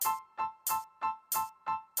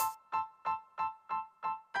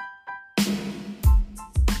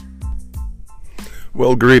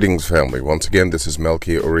Well, greetings, family. Once again, this is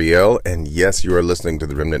Melky Uriel, and yes, you are listening to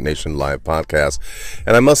the Remnant Nation Live podcast.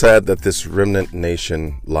 And I must add that this Remnant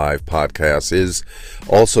Nation Live podcast is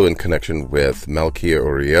also in connection with Melky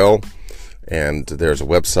Uriel, and there's a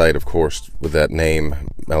website, of course, with that name,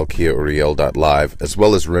 melkyuriel.live, as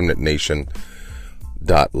well as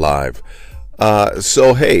remnantnation.live.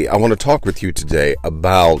 So, hey, I want to talk with you today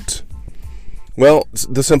about, well,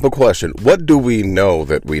 the simple question: what do we know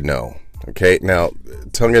that we know? Okay, now,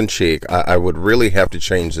 tongue-in-cheek, I would really have to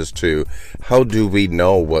change this to, how do we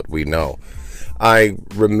know what we know? I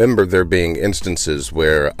remember there being instances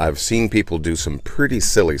where I've seen people do some pretty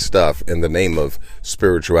silly stuff in the name of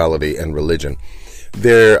spirituality and religion.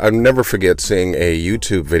 I'll never forget seeing a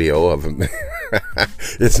YouTube video of,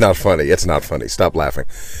 it's not funny, stop laughing.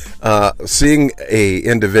 Seeing a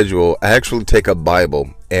individual actually take a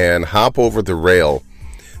Bible and hop over the rail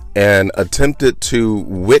and attempted to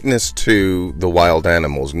witness to the wild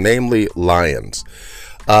animals, namely lions.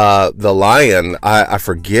 The lion, I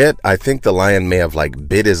forget, I think the lion may have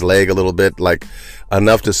bit his leg a little bit,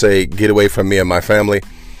 enough to say, get away from me and my family.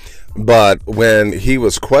 But when he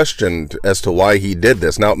was questioned as to why he did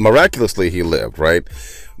this, now miraculously he lived, right?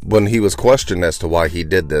 When he was questioned as to why he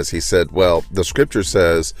did this, he said, well, the scripture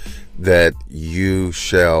says that you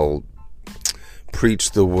shall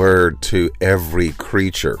preach the word to every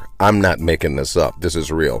creature. I'm not making this up. This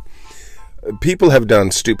is real. People have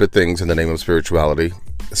done stupid things in the name of spirituality,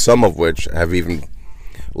 some of which have even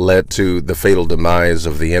led to the fatal demise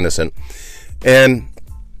of the innocent. And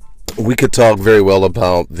we could talk very well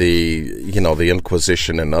about the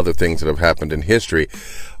Inquisition and other things that have happened in history.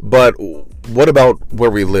 But what about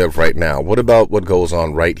where we live right now? What about what goes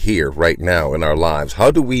on right here, right now in our lives?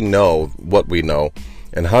 How do we know what we know?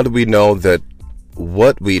 And how do we know that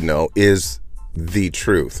what we know is the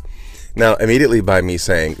truth? Now, immediately by me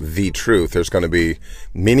saying the truth, there's going to be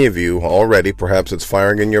many of you already, perhaps it's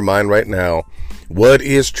firing in your mind right now. What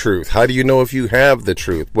is truth? How do you know if you have the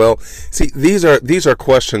truth? Well, see, these are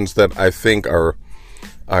questions that I think are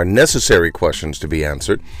necessary questions to be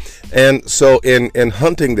answered. And so in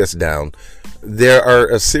hunting this down, there are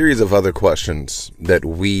a series of other questions that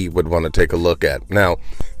we would want to take a look at. Now,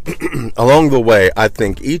 along the way, I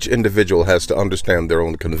think each individual has to understand their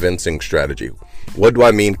own convincing strategy. What do I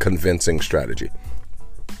mean, convincing strategy?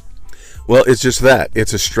 Well, it's just that.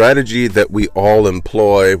 It's a strategy that we all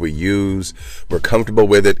employ, we use, we're comfortable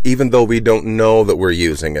with it, even though we don't know that we're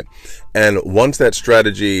using it. And once that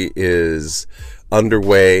strategy is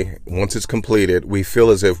underway, once it's completed, we feel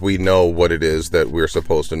as if we know what it is that we're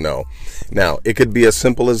supposed to know. Now, it could be as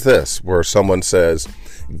simple as this, where someone says,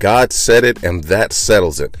 God said it and that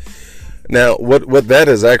settles it. Now, what that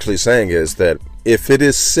is actually saying is that if it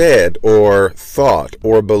is said or thought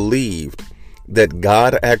or believed that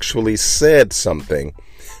God actually said something,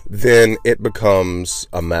 then it becomes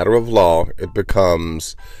a matter of law. It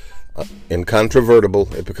becomes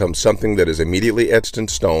incontrovertible. It becomes something that is immediately etched in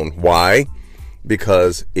stone. Why?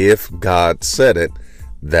 Because if God said it,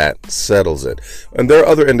 that settles it. And there are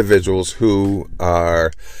other individuals who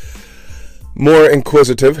are more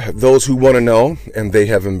inquisitive, those who want to know, and they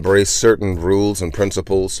have embraced certain rules and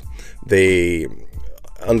principles. They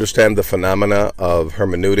understand the phenomena of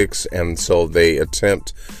hermeneutics, and so they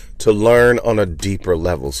attempt to learn on a deeper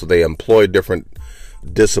level. So they employ different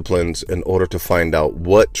disciplines in order to find out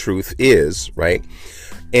what truth is, right?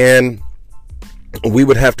 And we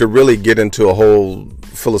would have to really get into a whole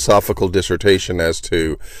philosophical dissertation as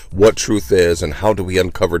to what truth is and how do we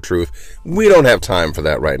uncover truth. We don't have time for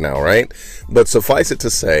that right now, right? But suffice it to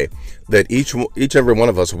say that each every one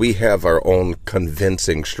of us, we have our own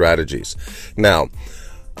convincing strategies. Now,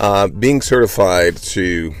 being certified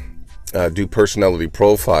to do personality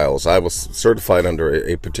profiles, I was certified under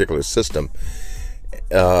a particular system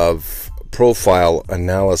of profile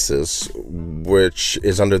analysis, which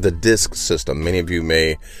is under the DISC system. Many of you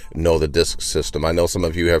may know the DISC system. I know some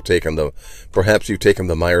of you have taken perhaps you've taken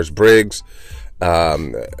the Myers-Briggs.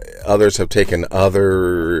 Others have taken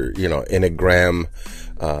other, Enneagram,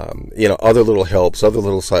 other little helps, other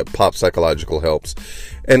little pop psychological helps.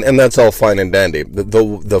 And that's all fine and dandy.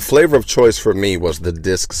 The flavor of choice for me was the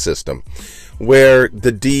DISC system, where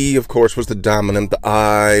the D, of course, was the dominant. The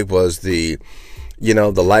I was the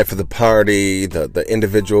life of the party, the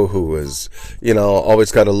individual who was,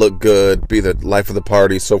 always got to look good, be the life of the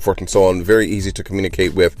party, so forth and so on. Very easy to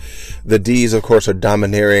communicate with. The D's, of course, are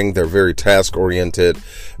domineering. They're very task oriented.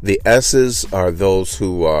 The S's are those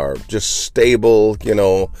who are just stable,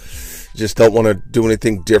 just don't want to do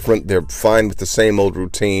anything different. They're fine with the same old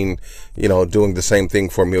routine, doing the same thing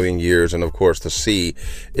for a million years. And of course, the C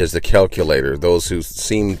is the calculator, those who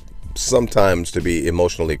seem sometimes to be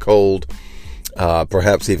emotionally cold,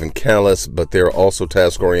 perhaps even callous, but they're also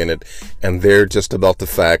task-oriented, and they're just about the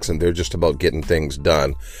facts, and they're just about getting things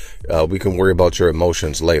done. We can worry about your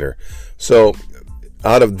emotions later. So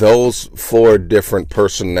out of those 4 different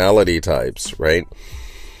personality types, right,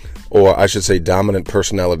 or I should say dominant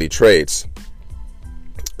personality traits,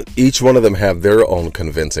 each one of them have their own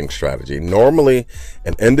convincing strategy. Normally,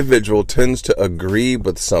 an individual tends to agree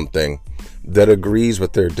with something that agrees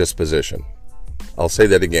with their disposition. I'll say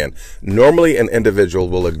that again. Normally, an individual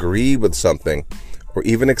will agree with something or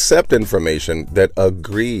even accept information that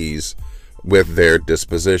agrees with their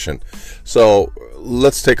disposition. So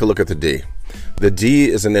let's take a look at the D. The D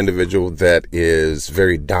is an individual that is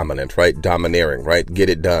very dominant, right? Domineering, right? Get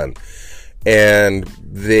it done. And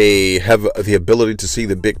they have the ability to see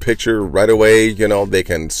the big picture right away. You know, they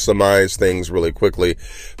can surmise things really quickly.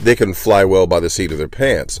 They can fly well by the seat of their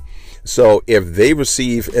pants. So if they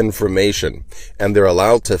receive information and they're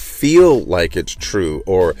allowed to feel like it's true,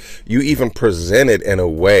 or you even present it in a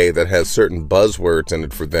way that has certain buzzwords in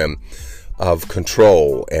it for them of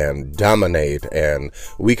control and dominate, and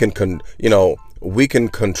we can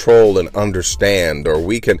control and understand, or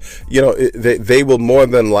we can, they will more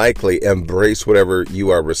than likely embrace whatever you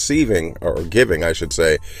are receiving or giving, I should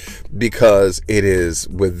say, because it is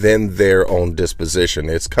within their own disposition.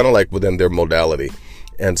 It's kind of like within their modality.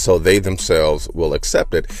 And so they themselves will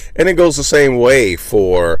accept it. And it goes the same way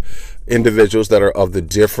for individuals that are of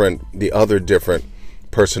the other different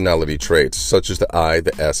personality traits, such as the I,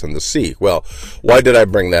 the S, and the C. Well, why did I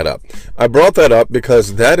bring that up? I brought that up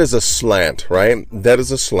because that is a slant, right? That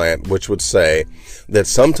is a slant which would say that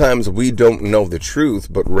sometimes we don't know the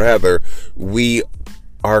truth, but rather we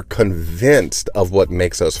are convinced of what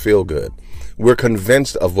makes us feel good. We're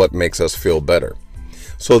convinced of what makes us feel better.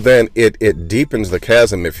 So then it deepens the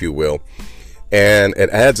chasm, if you will, and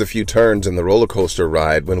it adds a few turns in the roller coaster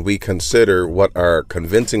ride when we consider what our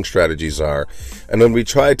convincing strategies are, and when we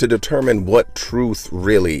try to determine what truth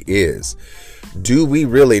really is. Do we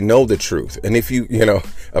really know the truth? And if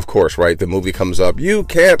of course, right, the movie comes up, you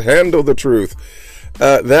can't handle the truth.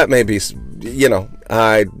 That may be,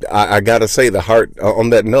 I gotta say, the heart,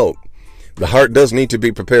 on that note, the heart does need to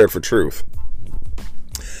be prepared for truth.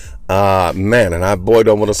 Man, and I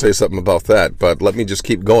don't want to say something about that, but let me just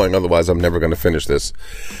keep going. Otherwise, I'm never going to finish this.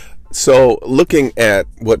 So looking at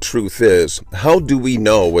what truth is, how do we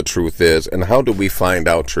know what truth is, and how do we find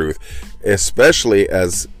out truth, especially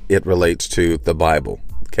as it relates to the Bible?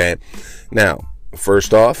 Okay. Now,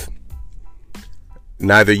 first off,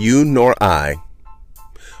 neither you nor I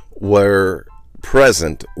were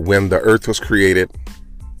present when the earth was created.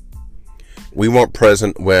 We weren't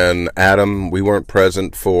present when we weren't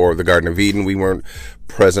present for the Garden of Eden. We weren't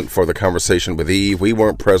present for the conversation with Eve. We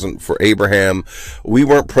weren't present for Abraham. We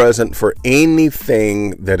weren't present for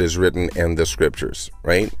anything that is written in the scriptures,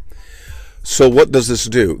 right? So what does this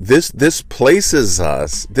do? This places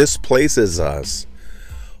us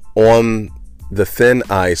on the thin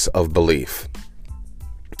ice of belief.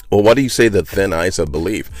 Well, why do you say the thin ice of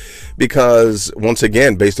belief? Because, once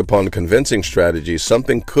again, based upon convincing strategies,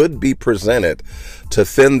 something could be presented to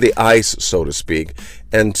thin the ice, so to speak,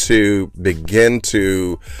 and to begin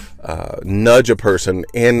to nudge a person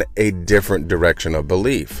in a different direction of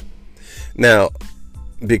belief. Now,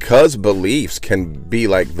 because beliefs can be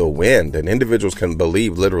like the wind, and individuals can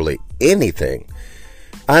believe literally anything.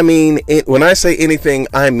 I mean, when I say anything,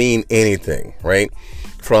 I mean anything, right?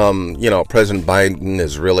 From, President Biden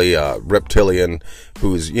is really a reptilian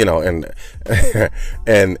who's, and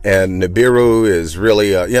Nibiru is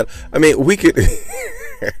really, I mean, we could,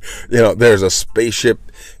 there's a spaceship,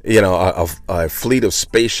 a fleet of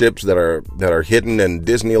spaceships that are hidden in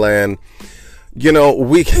Disneyland.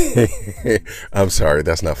 I'm sorry,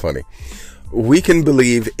 that's not funny. We can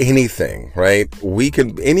believe anything, right?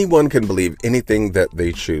 Anyone can believe anything that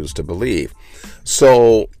they choose to believe.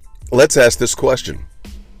 So let's ask this question.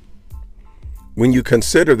 When you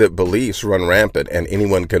consider that beliefs run rampant and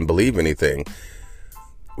anyone can believe anything,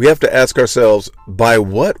 we have to ask ourselves, by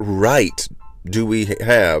what right do we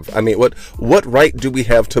have? I mean, what right do we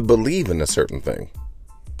have to believe in a certain thing?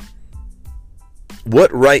 What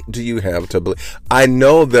right do you have to believe? I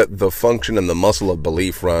know that the function and the muscle of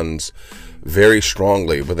belief runs very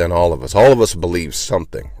strongly within all of us. All of us believe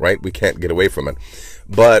something, right? We can't get away from it.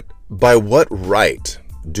 But by what right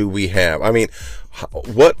do we have? I mean,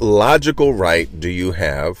 what logical right do you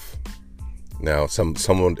have? Now,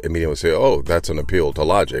 someone immediately say, "Oh, that's an appeal to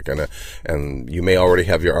logic," and you may already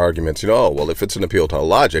have your arguments. Oh, well, if it's an appeal to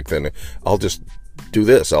logic, then I'll just do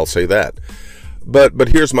this. I'll say that. But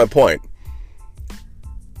here's my point.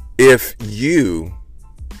 If you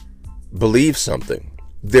believe something,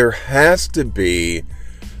 there has to be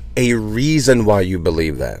a reason why you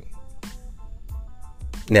believe that.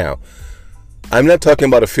 Now, I'm not talking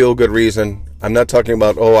about a feel-good reason. I'm not talking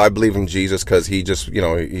about, oh, I believe in Jesus because he just,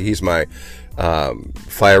 he's my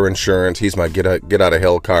fire insurance. He's my get out of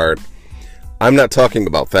hell card. I'm not talking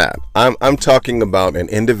about that. I'm talking about an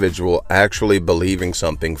individual actually believing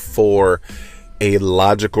something for a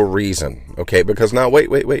logical reason. Okay, because now, wait.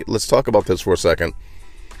 Let's talk about this for a second.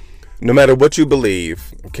 No matter what you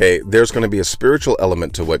believe, okay, there's going to be a spiritual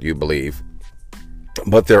element to what you believe.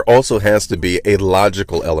 But there also has to be a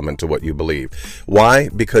logical element to what you believe. Why?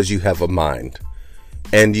 Because you have a mind.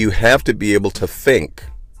 And you have to be able to think,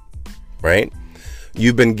 right?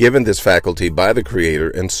 You've been given this faculty by the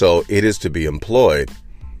Creator, and so it is to be employed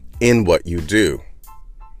in what you do.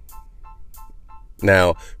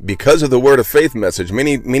 Now, because of the word of faith message,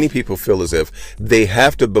 many people feel as if they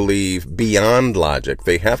have to believe beyond logic.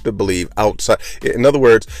 They have to believe outside. In other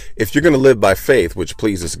words, if you're going to live by faith, which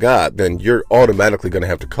pleases God, then you're automatically going to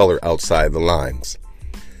have to color outside the lines.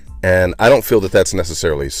 And I don't feel that that's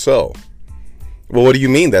necessarily so. Well, what do you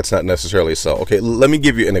mean that's not necessarily so? Okay, let me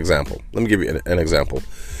give you an example.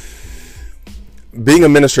 Being a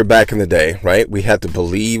minister back in the day, right, we had to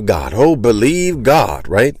believe God. Oh, believe God,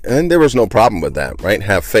 right? And there was no problem with that, right?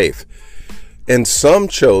 Have faith. And some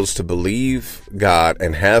chose to believe God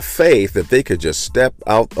and have faith that they could just step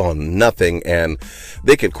out on nothing and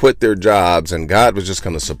they could quit their jobs and God was just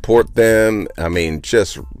going to support them. I mean,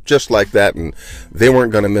 just like that. And they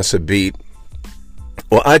weren't going to miss a beat.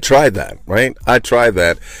 Well, I tried that, right? I tried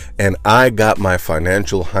that and I got my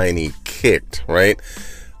financial hiney kicked, right?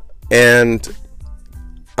 And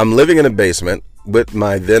I'm living in a basement with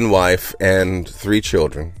my then wife and 3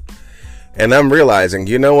 children. And I'm realizing,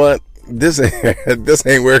 you know what? This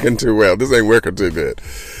ain't working too well. This ain't working too good.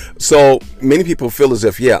 So many people feel as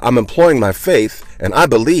if, yeah, I'm employing my faith and I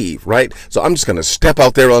believe, right? So I'm just going to step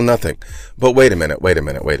out there on nothing. But wait a minute.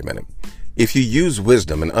 If you use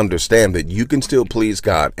wisdom and understand that you can still please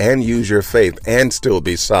God and use your faith and still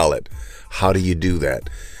be solid, how do you do that?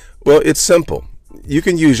 Well, it's simple. You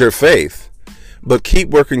can use your faith, but keep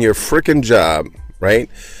working your freaking job, right?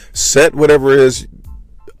 Set whatever it is,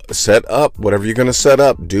 set up whatever you're going to set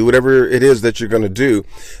up, do whatever it is that you're going to do,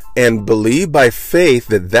 and believe by faith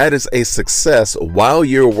that that is a success while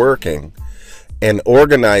you're working, and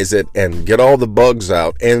organize it and get all the bugs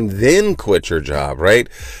out and then quit your job, right?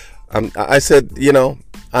 I said,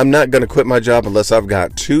 I'm not going to quit my job unless I've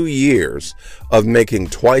got 2 years of making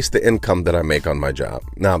twice the income that I make on my job.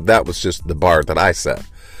 Now, that was just the bar that I set.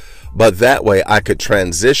 But that way I could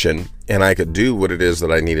transition and I could do what it is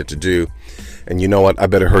that I needed to do. And you know what? I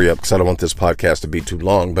better hurry up because I don't want this podcast to be too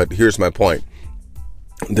long. But here's my point.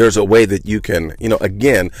 There's a way that you can,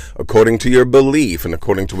 again, according to your belief and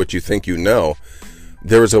according to what you think you know,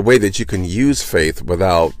 there is a way that you can use faith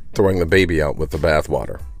without throwing the baby out with the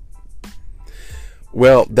bathwater.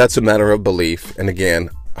 Well, that's a matter of belief. And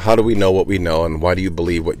again, how do we know what we know and why do you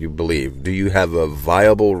believe what you believe? Do you have a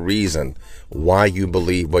viable reason why you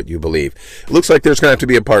believe what you believe? It looks like there's going to have to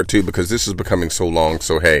be a part 2 because this is becoming so long.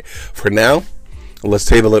 So, hey, for now, let's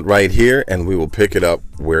table it right here and we will pick it up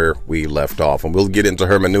where we left off. And we'll get into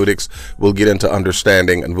hermeneutics, we'll get into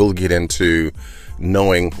understanding, and we'll get into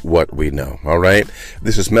knowing what we know. All right.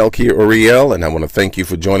 This is Melkia Uriel, and I want to thank you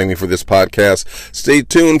for joining me for this podcast. Stay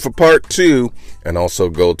tuned for part 2, and also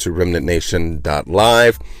go to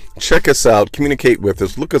remnantnation.live. Check us out, communicate with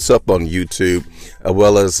us, look us up on YouTube, as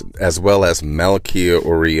well as Melkia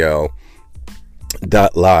Uriel.live.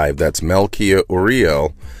 That's Melkia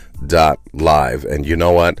Uriel.live. And you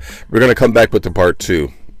know what? We're going to come back with the part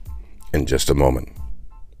 2 in just a moment.